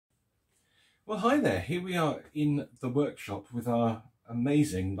Well, hi there. Here we are in the workshop with our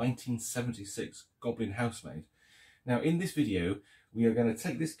amazing 1976 Goblin Housemaid. Now, in this video, we are going to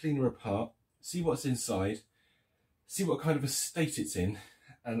take this cleaner apart, see what's inside, see what kind of a state it's in,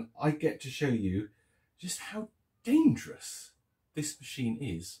 and I get to show you just how dangerous this machine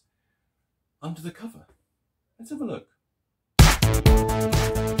is under the cover. Let's have a look.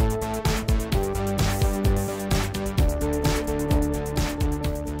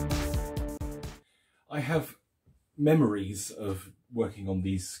 I have memories of working on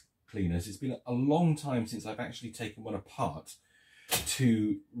these cleaners. It's been a long time since I've actually taken one apart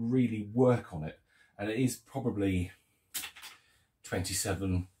to really work on it, and it is probably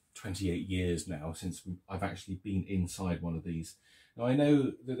 27, 28 years now since I've actually been inside one of these. Now, I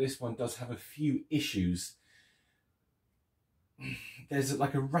know that this one does have a few issues. There's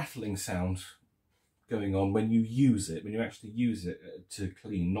like a rattling sound going on when you use it, when you actually use it to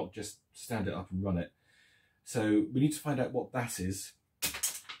clean, not just stand it up and run it. So we need to find out what that is.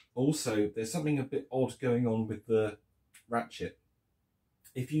 Also, there's something a bit odd going on with the ratchet.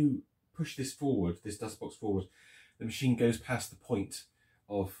 If you push this forward, this dust box forward, the machine goes past the point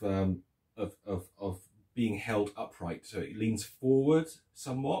of being held upright, so it leans forward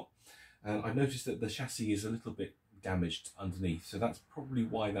somewhat. And I've noticed that the chassis is a little bit damaged underneath, so that's probably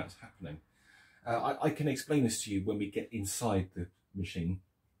why that's happening. I can explain this to you when we get inside the machine.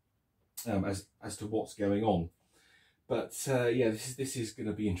 As to what's going on, but yeah, this is going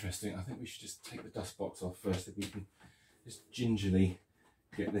to be interesting. I think we should just take the dust box off first, if we can just gingerly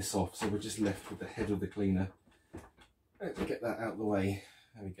get this off. So we're just left with the head of the cleaner. Let's get that out of the way.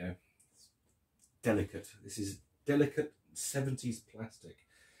 There we go. It's delicate. This is delicate 70s plastic.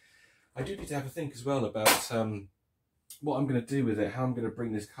 I do need to have a think as well about what I'm going to do with it, how I'm going to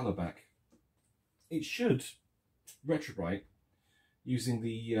bring this colour back. It should retrobrite using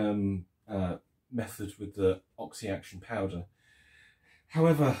the method with the oxy-action powder.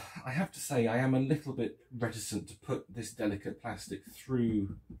 However, I have to say I am a little bit reticent to put this delicate plastic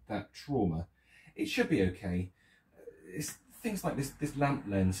through that trauma. It should be okay. It's things like this lamp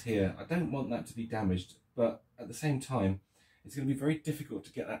lens here, I don't want that to be damaged, but at the same time it's going to be very difficult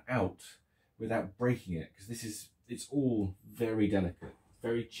to get that out without breaking it, because it's all very delicate,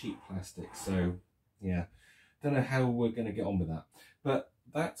 very cheap plastic. So yeah, don't know how we're going to get on with that, but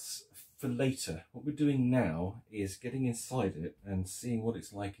that's for later. What we're doing now is getting inside it and seeing what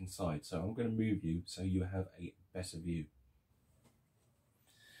it's like inside. So I'm going to move you so you have a better view.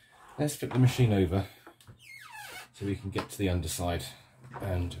 Let's flip the machine over so we can get to the underside,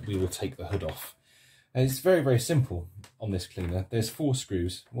 and we will take the hood off. And it's very, very simple on this cleaner. There's 4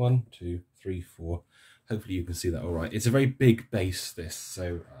 screws, 1, 2, 3, 4. Hopefully you can see that all right. It's a very big base, this,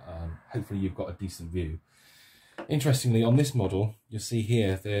 so hopefully you've got a decent view. Interestingly, on this model, you'll see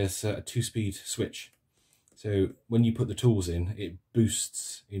here there's a 2-speed switch. So when you put the tools in, it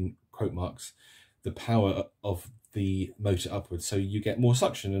boosts, in quote marks, the power of the motor upwards, so you get more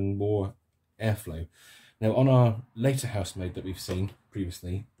suction and more airflow. Now, on our later housemaid that we've seen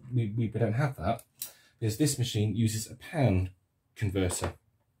previously, we don't have that, because this machine uses a pan converter,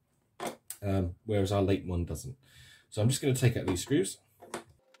 whereas our late one doesn't. So I'm just going to take out these screws.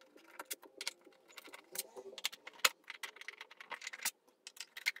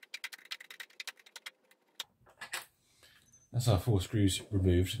 That's our 4 screws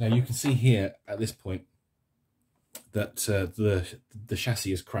removed. Now you can see here at this point that the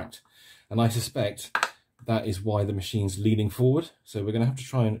chassis is cracked, and I suspect that is why the machine's leaning forward. So we're going to have to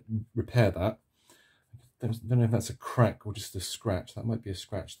try and repair that. I don't know if that's a crack or just a scratch. That might be a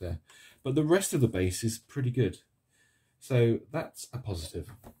scratch there, but the rest of the base is pretty good. So that's a positive.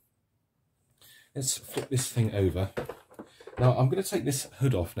 Let's flip this thing over. Now I'm going to take this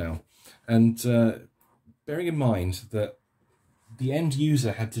hood off now, and bearing in mind that the end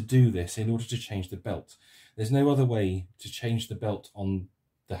user had to do this in order to change the belt. There's no other way to change the belt on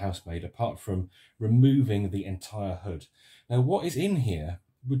the housemaid apart from removing the entire hood. Now, what is in here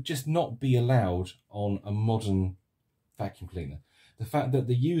would just not be allowed on a modern vacuum cleaner. The fact that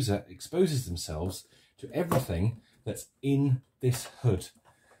the user exposes themselves to everything that's in this hood.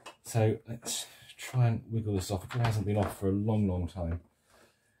 So let's try and wiggle this off. It hasn't been off for a long, long time.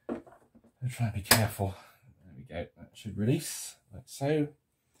 I'll try and be careful. There we go, that should release, like so.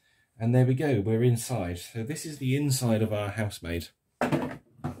 And there we go, we're inside. So this is the inside of our housemaid.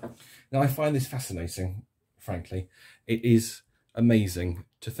 Now I find this fascinating, frankly. It is amazing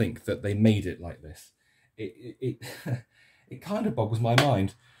to think that they made it like this. It kind of boggles my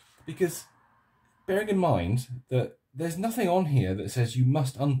mind, because bearing in mind that there's nothing on here that says you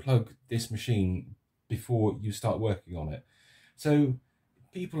must unplug this machine before you start working on it. So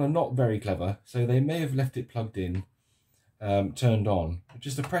people are not very clever, so they may have left it plugged in, turned on.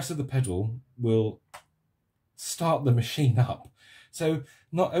 Just a press of the pedal will start the machine up. So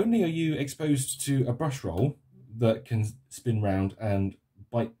not only are you exposed to a brush roll that can spin round and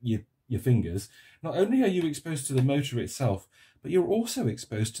bite your fingers, not only are you exposed to the motor itself, but you're also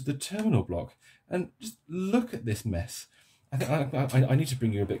exposed to the terminal block. And just look at this mess. I think I need to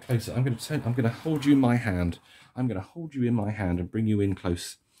bring you a bit closer. I'm going to hold you in my hand. I'm going to hold you in my hand and bring you in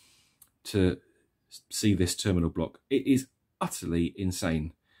close to see this terminal block. It is utterly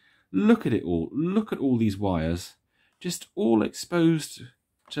insane. Look at it all. Look at all these wires, just all exposed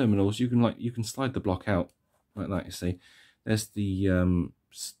terminals. You can slide the block out like that. You see, there's the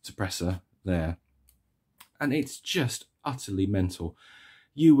suppressor there, and it's just utterly mental.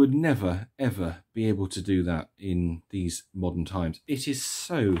 You would never ever be able to do that in these modern times. It is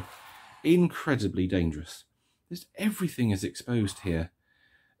so incredibly dangerous. Everything is exposed here.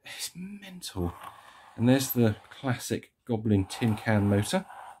 It's mental. And there's the classic Goblin tin can motor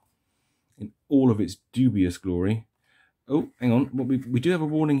in all of its dubious glory. Oh, hang on. We do have a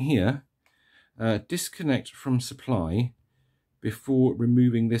warning here. Disconnect from supply before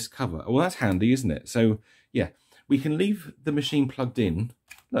removing this cover. Well, that's handy, isn't it? So, yeah, we can leave the machine plugged in.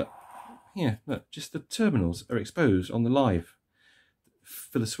 Look, here, look, just the terminals are exposed on the live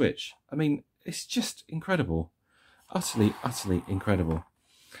for the switch. I mean, it's just incredible. Utterly, utterly incredible.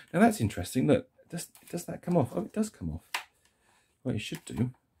 Now, that's interesting. Look, does that come off? Oh, it does come off. Well, it should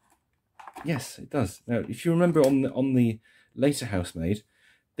do. Yes, it does. Now, if you remember on the later Housemaid,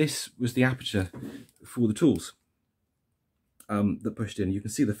 this was the aperture for the tools that pushed in. You can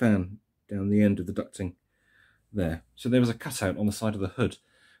see the fan down the end of the ducting there. So there was a cutout on the side of the hood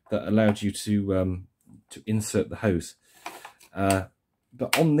that allowed you to insert the hose.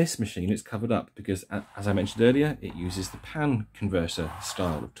 But on this machine, it's covered up because, as I mentioned earlier, it uses the pan converter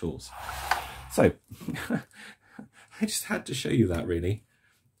style of tools. So I just had to show you that, really.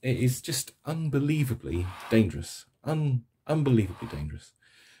 It is just unbelievably dangerous. Unbelievably dangerous.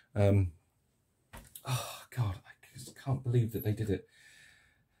 Oh, God, I just can't believe that they did it.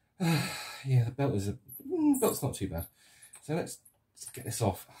 Yeah, the belt is belt's not too bad. So let's get this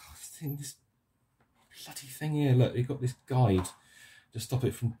off. Oh, this bloody thing here. Look, you've got this guide to stop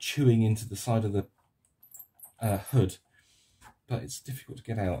it from chewing into the side of the hood, but it's difficult to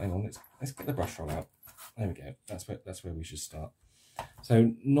get out. Hang on, let's get the brush roll out. There we go. That's where we should start.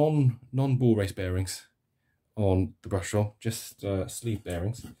 So non ball race bearings on the brush roll, just sleeve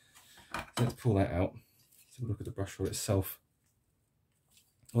bearings. So let's pull that out. Let's have a look at the brush roll itself.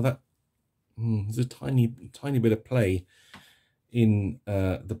 Well, there's a tiny bit of play in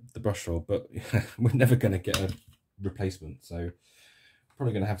the brush roll, but we're never going to get a replacement, so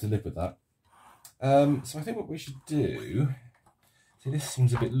probably going to have to live with that. So I think what we should do, see, this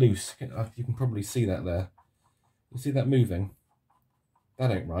seems a bit loose. You can probably see that there. You see that moving? That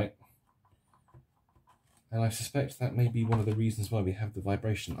ain't right. And I suspect that may be one of the reasons why we have the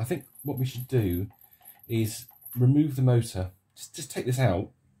vibration. I think what we should do is remove the motor. Just take this out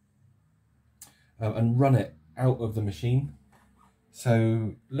and run it out of the machine.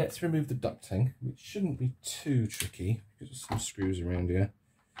 So let's remove the ducting, which shouldn't be too tricky because there's some screws around here.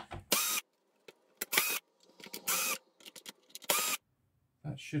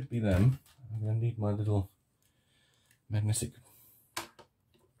 That should be them. I'm going to need my little magnetic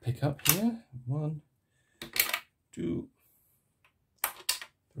pickup here. 1, 2,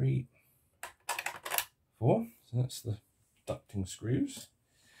 3, 4. So that's the ducting screws.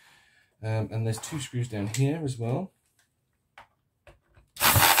 And there's 2 screws down here as well.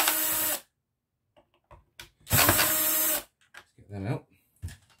 Let's get them out.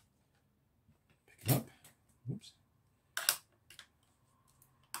 Pick it up. Oops.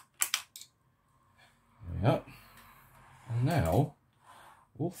 There we are. And now,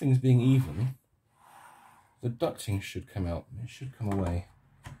 all things being even, the ducting should come out. It should come away.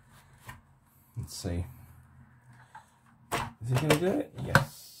 Let's see. Is it going to do it?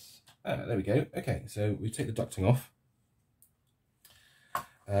 Yes. There we go. Okay, so we take the ducting off.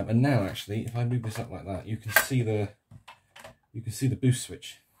 And now, actually, if I move this up like that, you can see the boost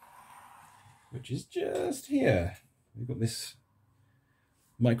switch, which is just here. We've got this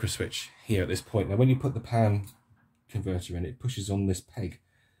micro switch here at this point. Now, when you put the pan converter in, it pushes on this peg,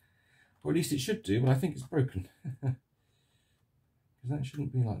 or at least it should do. But I think it's broken because that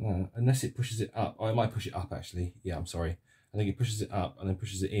shouldn't be like that unless it pushes it up. Oh, it might push it up actually. Yeah, I'm sorry. I think it pushes it up and then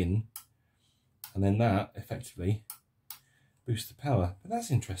pushes it in, and then that effectively boosts the power. But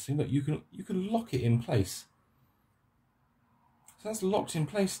that's interesting. Look, you can lock it in place. So that's locked in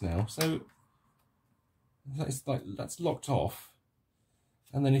place now. So that's locked off.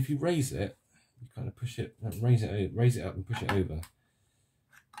 And then if you raise it, you kind of push it, raise it up and push it over.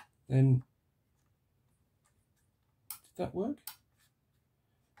 Then, did that work?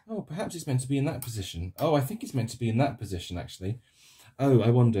 Oh, perhaps it's meant to be in that position. Oh, I think it's meant to be in that position, actually. Oh,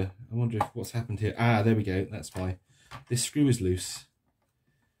 I wonder if what's happened here. Ah, there we go. That's why. This screw is loose.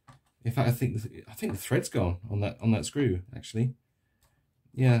 In fact, I think the thread's gone on that screw, actually.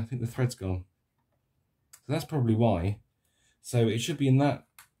 Yeah, I think the thread's gone. So that's probably why. So it should be in that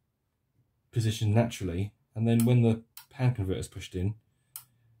position naturally, and then when the power converter is pushed in,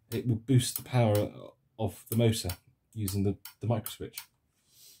 it will boost the power of the motor using the micro switch.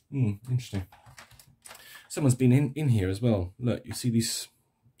 Interesting. Someone's been in here as well. Look, you see these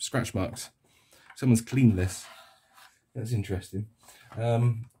scratch marks. Someone's cleaned this. That's interesting.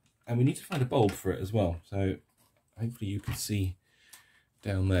 And we need to find a bulb for it as well. So hopefully you can see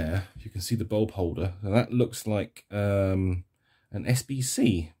down there. You can see the bulb holder. So that looks like an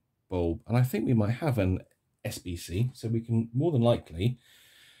SBC bulb, and I think we might have an SBC, so we can more than likely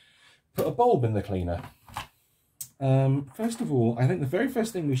put a bulb in the cleaner. First of all, I think the very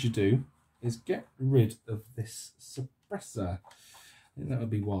first thing we should do is get rid of this suppressor. I think that would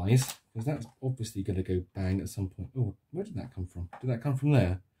be wise, because that's obviously going to go bang at some point. Oh, where did that come from? Did that come from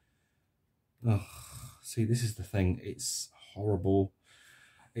there? Oh, see, this is the thing. It's horrible.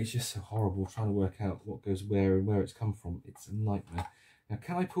 It's just so horrible trying to work out what goes where and where it's come from. It's a nightmare. Now,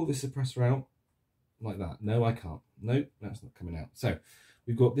 can I pull this suppressor out like that? No, I can't. No, that's not coming out. So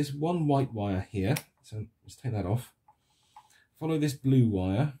we've got this one white wire here. So let's take that off. Follow this blue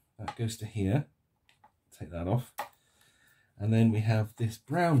wire. That goes to here. Take that off. And then we have this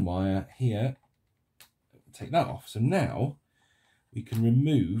brown wire here. Take that off. So now we can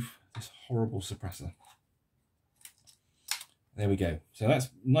remove this horrible suppressor. There we go. So that's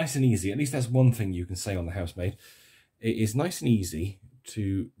nice and easy. At least that's one thing you can say on the Housemaid. It is nice and easy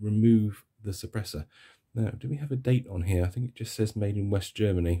to remove the suppressor. Now, do we have a date on here? I think it just says made in West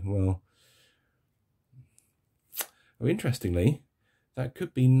Germany. Well, oh, interestingly, that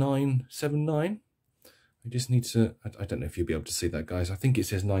could be 979. I just need to, I don't know if you'll be able to see that, guys. I think it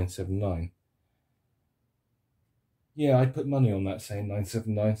says 979. Yeah, I'd put money on that saying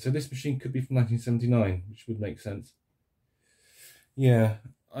 979. So this machine could be from 1979, which would make sense. Yeah,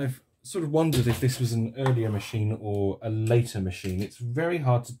 I've sort of wondered if this was an earlier machine or a later machine. It's very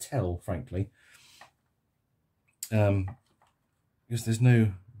hard to tell, frankly, because there's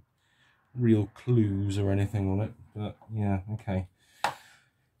no real clues or anything on it. But yeah, okay.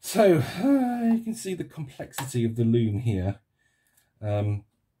 So you can see the complexity of the loom here. Now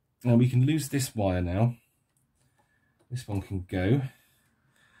we can lose this wire now. This one can go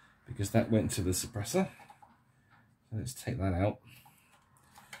because that went to the suppressor. So let's take that out.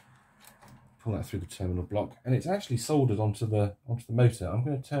 Pull that through the terminal block, and it's actually soldered onto the motor. I'm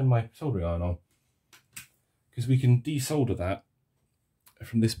going to turn my soldering iron on because we can desolder that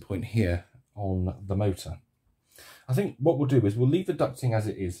from this point here on the motor. I think what we'll do is we'll leave the ducting as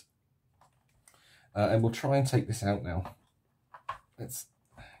it is, and we'll try and take this out now. No,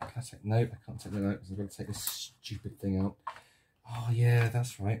 I can't take that out because I've got to take this stupid thing out. Oh yeah,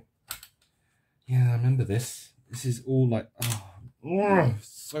 that's right. Yeah, I remember this. This is all like, oh,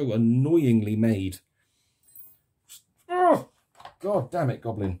 so annoyingly made. Oh, God damn it,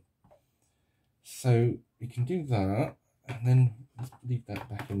 Goblin. So we can do that, and then let's leave that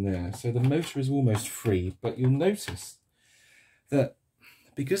back in there. So the motor is almost free, but you'll notice that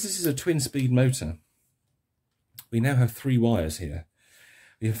because this is a twin speed motor, we now have 3 wires here.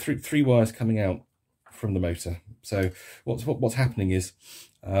 We have three wires coming out from the motor. So what's happening is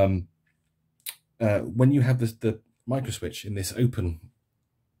when you have the micro switch in this open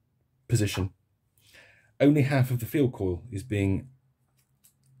position, only half of the field coil is being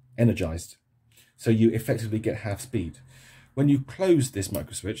energized. So you effectively get half speed. When you close this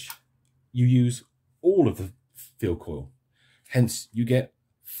micro switch, you use all of the field coil. Hence, you get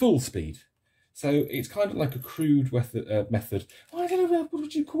full speed. So it's kind of like a crude method. I don't know, what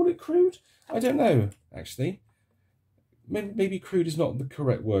would you call it, crude? I don't know, actually. Maybe crude is not the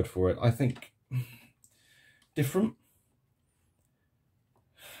correct word for it. I think different.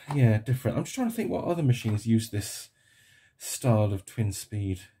 Yeah, different. I'm just trying to think what other machines use this style of twin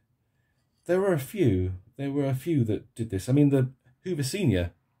speed. There were a few. There were a few that did this. I mean, the Hoover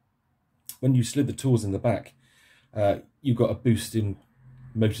Senior, when you slid the tools in the back, you got a boost in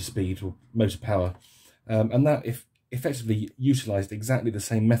motor speed or motor power, and that effectively utilised exactly the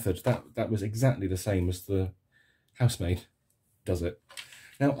same method. That was exactly the same as the Housemaid does it.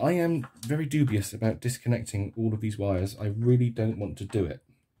 Now, I am very dubious about disconnecting all of these wires. I really don't want to do it.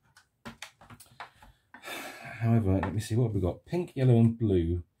 However, let me see, what have we got? Pink, yellow and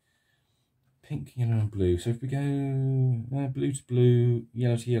blue. Pink, yellow and blue. So if we go blue to blue,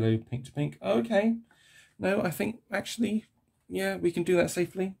 yellow to yellow, pink to pink. Okay. No, I think actually, yeah, we can do that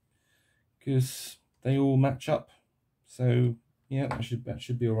safely because they all match up. So yeah, that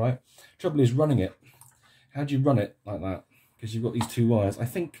should be all right. Trouble is running it. How do you run it like that? Because you've got these two wires. I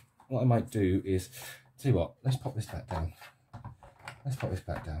think what I might do is, tell you what, let's pop this back down. Let's pop this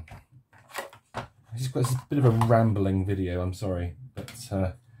back down. It's a bit of a rambling video, I'm sorry, but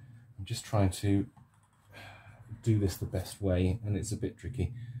I'm just trying to do this the best way, and it's a bit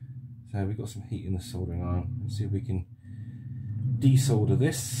tricky. So we've got some heat in the soldering iron. Let's see if we can desolder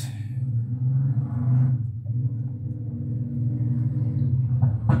this.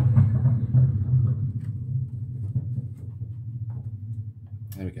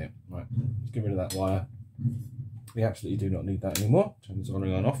 There we go. Right, let's get rid of that wire. We absolutely do not need that anymore. Turn the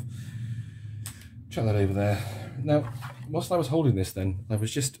soldering iron off. Chuck that over there. Now, whilst I was holding this then, I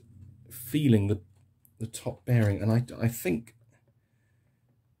was just feeling the top bearing, and I think,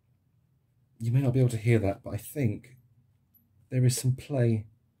 you may not be able to hear that, but I think there is some play.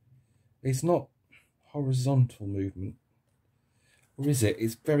 It's not horizontal movement, or is it?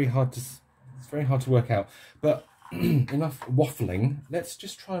 It's very hard to work out. But enough waffling. Let's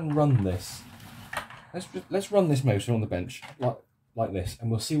just try and run this. Let's run this motor on the bench like this, and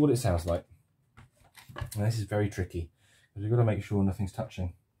we'll see what it sounds like. Now, this is very tricky because we've got to make sure nothing's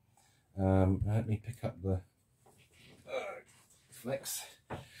touching. Let me pick up the flex.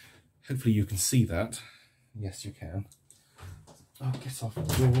 Hopefully you can see that. Yes, you can. Oh, get off the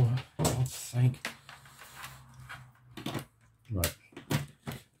door, for God's sake.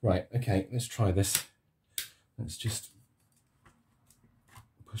 Right, okay, let's try this. Let's just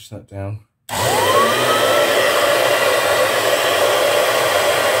push that down.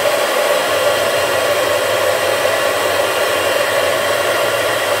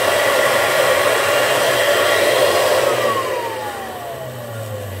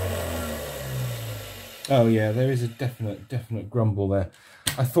 Oh yeah, there is a definite grumble there.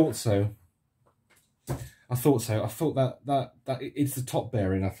 I thought so. I thought that it's the top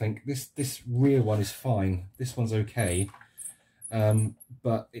bearing. I think this rear one is fine. This one's okay,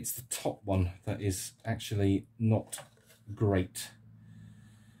 but it's the top one that is actually not great.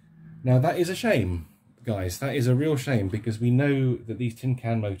 Now that is a shame, guys. That is a real shame because we know that these tin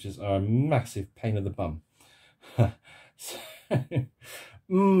can motors are a massive pain in the bum. So,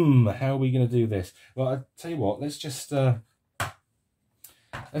 how are we going to do this? Well, I tell you what. Let's just whip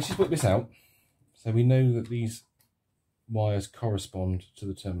this out. So we know that these wires correspond to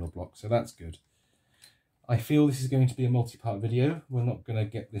the terminal block, so that's good. I feel this is going to be a multi-part video. We're not going to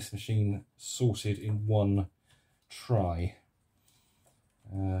get this machine sorted in one try.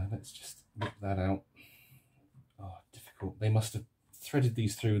 Let's just whip that out. Oh, difficult. They must have threaded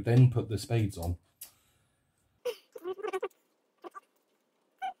these through, then put the spades on.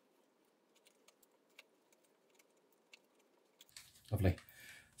 Lovely.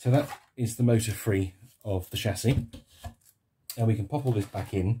 So that is the motor free of the chassis. And we can pop all this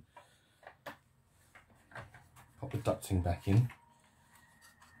back in. Pop the ducting back in.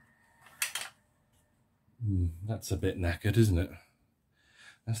 That's a bit knackered, isn't it?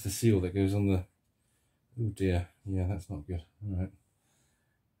 That's the seal that goes on the... Oh dear. Yeah, that's not good. All right.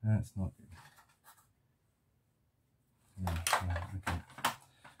 That's not good. Yeah, okay.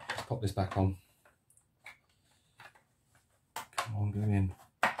 Let's pop this back on. Come on, go in.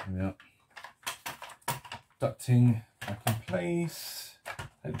 There we are. Ducting back in place,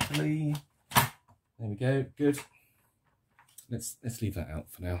 hopefully. There we go, good. Let's leave that out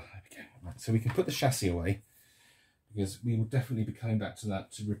for now. There we go. Right, so we can put the chassis away because we will definitely be coming back to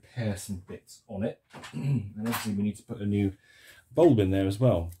that to repair some bits on it. And obviously we need to put a new bulb in there as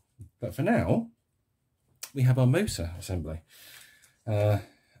well. But for now, we have our motor assembly.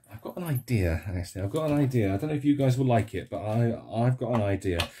 I've got an idea, actually. I've got an idea. I don't know if you guys will like it, but I've got an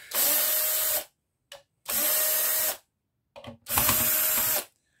idea.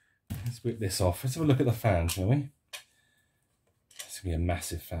 Let's whip this off. Let's have a look at the fan, shall we? It's going to be a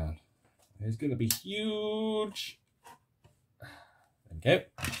massive fan. It's going to be huge. There we go.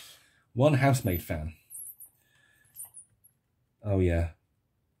 One housemaid fan. Oh, yeah.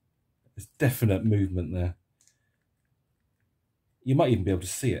 There's definite movement there. You might even be able to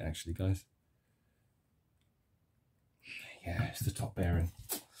see it, actually, guys. Yeah, it's the top bearing.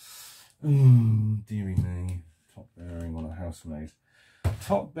 Dearie me. Top bearing on a housemaid.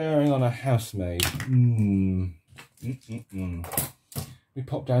 Top bearing on a housemaid. We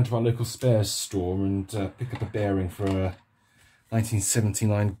pop down to our local spares store and pick up a bearing for a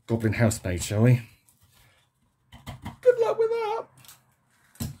 1979 Goblin Housemaid, shall we? Good luck with that.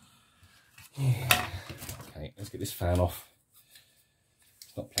 Yeah. Okay, let's get this fan off.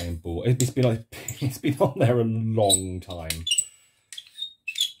 It's not playing ball. It's been on there a long time.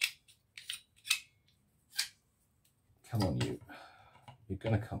 Come on, you. You're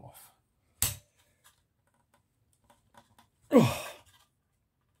gonna come off. Oh,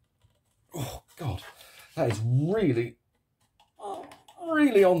 oh God, that is really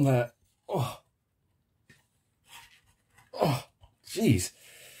on there. Oh, oh, jeez.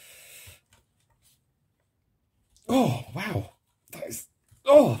 Oh, wow. That is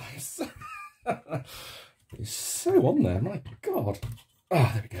so, it's so on there, my God.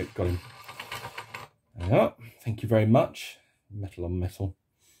 Ah, there we go, got him. Yeah, thank you very much. Metal on metal.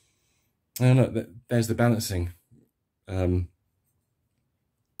 Oh, look, there's the balancing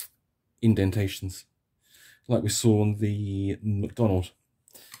indentations, like we saw on the McDonald.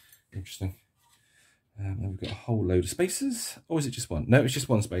 Interesting. And we've got a whole load of spacers. Or is it just one? No, it's just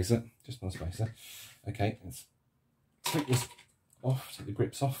one spacer. Just one spacer. Okay, let's take this off, take the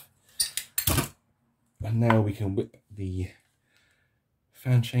grips off. And now we can whip the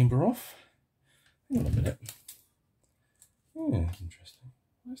fan chamber off. Hang on a minute. Yeah, that's interesting.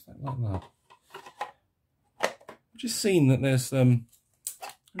 Why is that like that? I've just seen that there's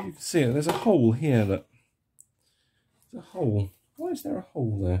you can see it, there's a hole here that there's a hole. Why is there a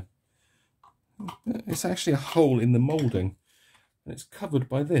hole there? It's actually a hole in the moulding and it's covered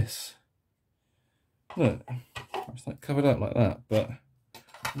by this. Look, it's like covered up like that, but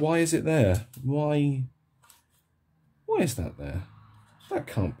why is it there? Why is that there? That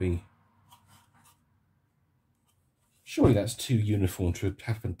can't be. Surely that's too uniform to have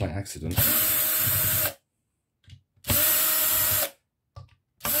happened by accident.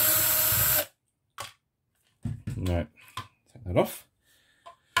 Right, take that off.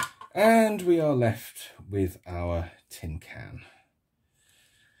 And we are left with our tin can.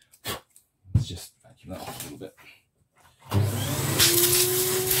 Let's just vacuum that off a little bit.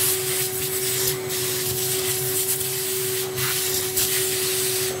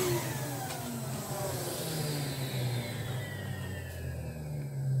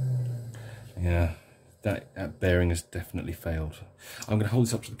 Yeah, that bearing has definitely failed. I'm going to hold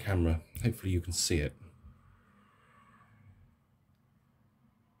this up to the camera. Hopefully you can see it.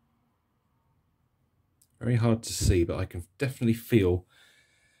 Very hard to see, but I can definitely feel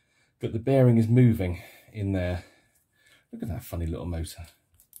that the bearing is moving in there. Look at that funny little motor.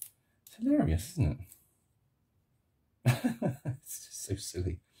 It's hilarious, isn't it? It's just so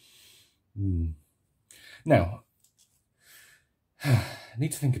silly. Now, I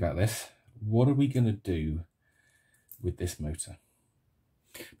need to think about this. What are we going to do with this motor?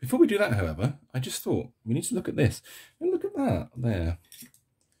 Before we do that, however, I just thought we need to look at this. And look at that there.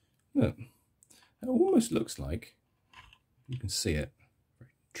 Look. It almost looks like, you can see it, very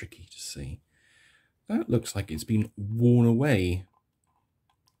tricky to see. That looks like it's been worn away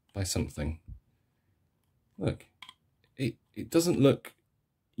by something. Look, it doesn't look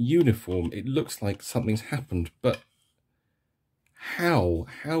uniform. It looks like something's happened, but how?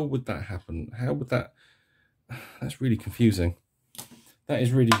 How would that happen? How would that? That's really confusing. That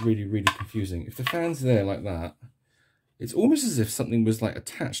is really, really, really confusing. If the fan's there like that, it's almost as if something was like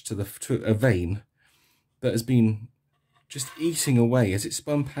attached to a vein that has been just eating away as it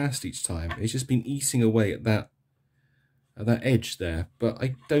spun past each time. It's just been eating away at that edge there. But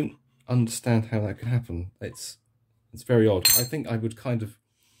I don't understand how that could happen. It's very odd. I think I would kind of,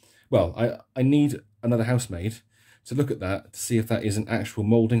 well, I need another housemaid to look at that to see if that is an actual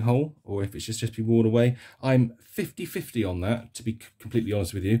moulding hole or if it's just been worn away. I'm 50-50 on that, to be completely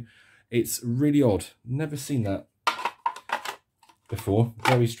honest with you. It's really odd. Never seen that before.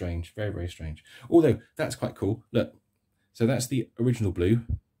 Very strange, very, very strange. Although that's quite cool. Look, so that's the original blue,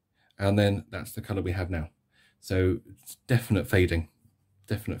 and then that's the colour we have now. So it's definite fading,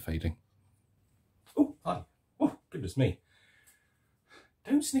 definite fading. Oh, hi. Oh, goodness me.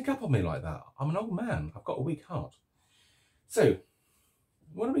 Don't sneak up on me like that. I'm an old man. I've got a weak heart. So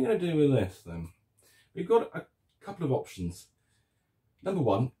what are we going to do with this then? We've got a couple of options. Number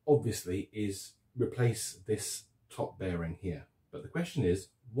one, obviously, is replace this top bearing here. But the question is,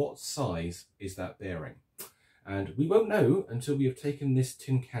 what size is that bearing? And we won't know until we have taken this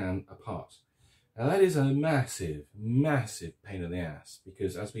tin can apart. Now that is a massive, massive pain in the ass,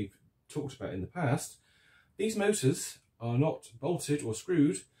 because as we've talked about in the past, these motors are not bolted or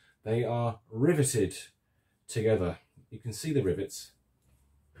screwed, they are riveted together. You can see the rivets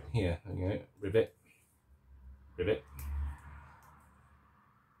here. There you go. Rivet, rivet,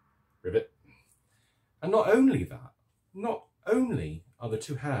 rivet. And not only that, not only are the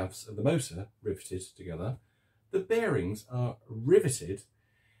two halves of the motor riveted together, the bearings are riveted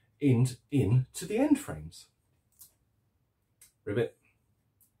into the end frames. Rivet,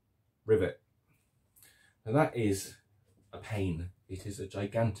 rivet. Now that is a pain. It is a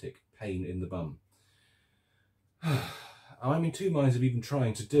gigantic pain in the bum. I'm in two minds of even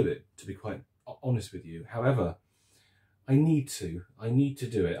trying to do it, to be quite honest with you. However, I need to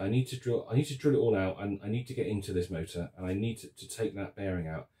do it. I need to drill it all out, and I need to get into this motor, and I need to take that bearing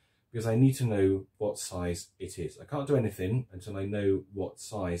out, because I need to know what size it is. I can't do anything until I know what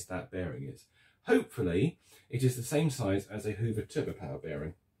size that bearing is. Hopefully it is the same size as a Hoover turbo power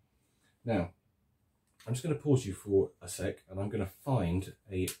bearing. Now, I'm just going to pause you for a sec, and I'm going to find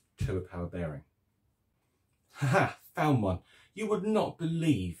a turbo power bearing. Haha, found one. You would not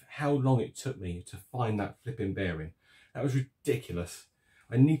believe how long it took me to find that flipping bearing. That was ridiculous.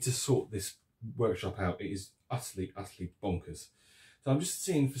 I need to sort this workshop out. It is utterly bonkers. So I'm just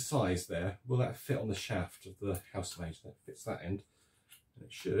seeing for size there. Will that fit on the shaft of the Housemaid? That fits that end.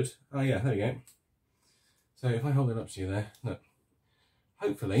 It should. Oh yeah, there we go. So if I hold it up to you there, look.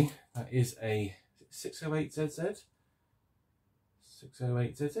 Hopefully that is a 608ZZ.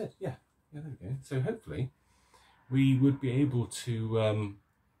 608ZZ. Yeah, there we go. So hopefully we would be able to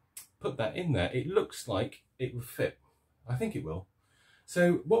put that in there. It looks like it would fit. I think it will.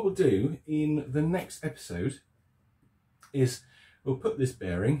 So what we'll do in the next episode is we'll put this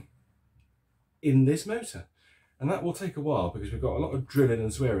bearing in this motor, and that will take a while because we've got a lot of drilling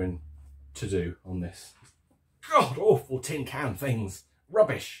and swearing to do on this. God, awful tin can things.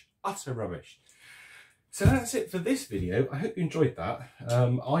 Rubbish, utter rubbish. So that's it for this video. I hope you enjoyed that.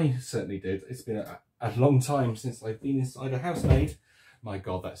 I certainly did. It's been a long time since I've been inside a Housemaid. My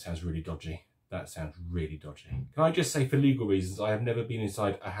God, that sounds really dodgy. That sounds really dodgy. Can I just say, for legal reasons, I have never been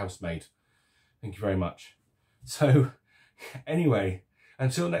inside a Housemaid. Thank you very much. So anyway,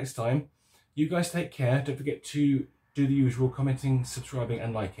 until next time, you guys take care. Don't forget to do the usual commenting, subscribing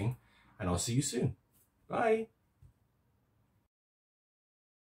and liking, and I'll see you soon. Bye.